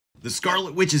The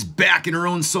Scarlet Witch is back in her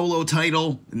own solo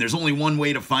title, and there's only one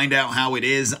way to find out how it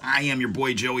is. I am your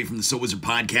boy Joey from the So Wizard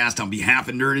Podcast on behalf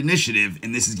of Nerd Initiative,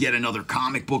 and this is yet another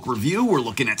comic book review. We're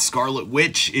looking at Scarlet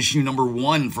Witch, issue number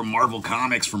 1 from Marvel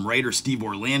Comics, from writer Steve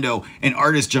Orlando and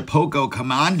artist Japoko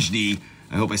Kamanjdi.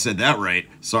 I hope I said that right.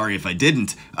 Sorry if I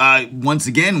didn't. Once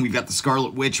again, we've got The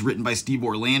Scarlet Witch written by Steve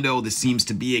Orlando. This seems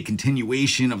to be a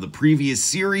continuation of the previous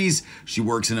series. She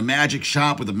works in a magic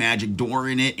shop with a magic door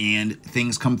in it, and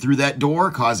things come through that door,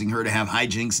 causing her to have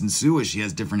hijinks ensue as she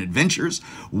has different adventures.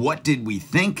 What did we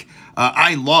think?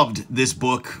 I loved this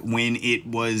book when it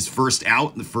was first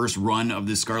out, the first run of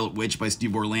The Scarlet Witch by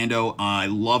Steve Orlando. I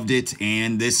loved it,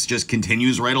 and this just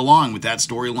continues right along with that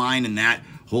storyline and that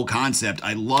whole concept.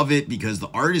 I love it because the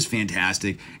art is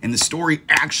fantastic and the story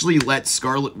actually lets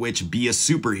Scarlet Witch be a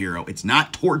superhero. It's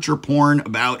not torture porn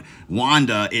about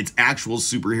Wanda, it's actual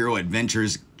superhero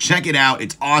adventures. Check it out.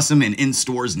 It's awesome and in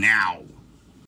stores now.